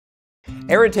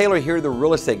Aaron Taylor here, the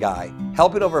real estate guy,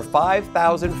 helping over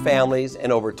 5,000 families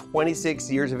and over 26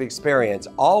 years of experience,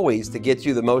 always to get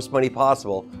you the most money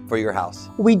possible for your house.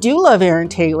 We do love Aaron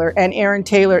Taylor, and Aaron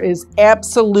Taylor is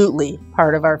absolutely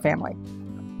part of our family.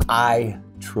 I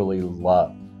truly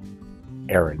love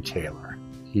Aaron Taylor.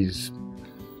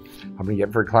 I'm gonna get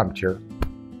very clumped here.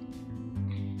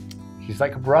 He's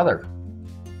like a brother.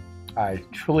 I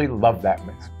truly love that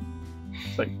man.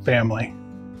 It's like family.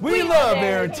 We love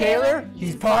Aaron Taylor.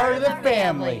 He's part of the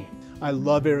family. I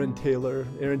love Aaron Taylor.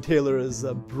 Aaron Taylor is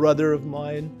a brother of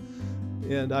mine,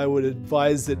 and I would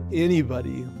advise that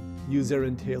anybody use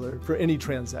Aaron Taylor for any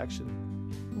transaction.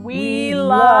 We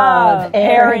love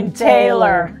Aaron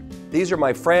Taylor. These are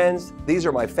my friends. These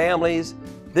are my families.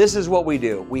 This is what we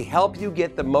do. We help you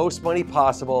get the most money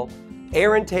possible.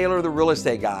 Aaron Taylor, the real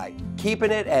estate guy,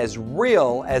 keeping it as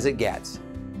real as it gets.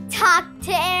 Talk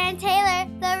to Aaron Taylor,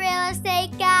 the real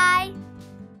estate guy.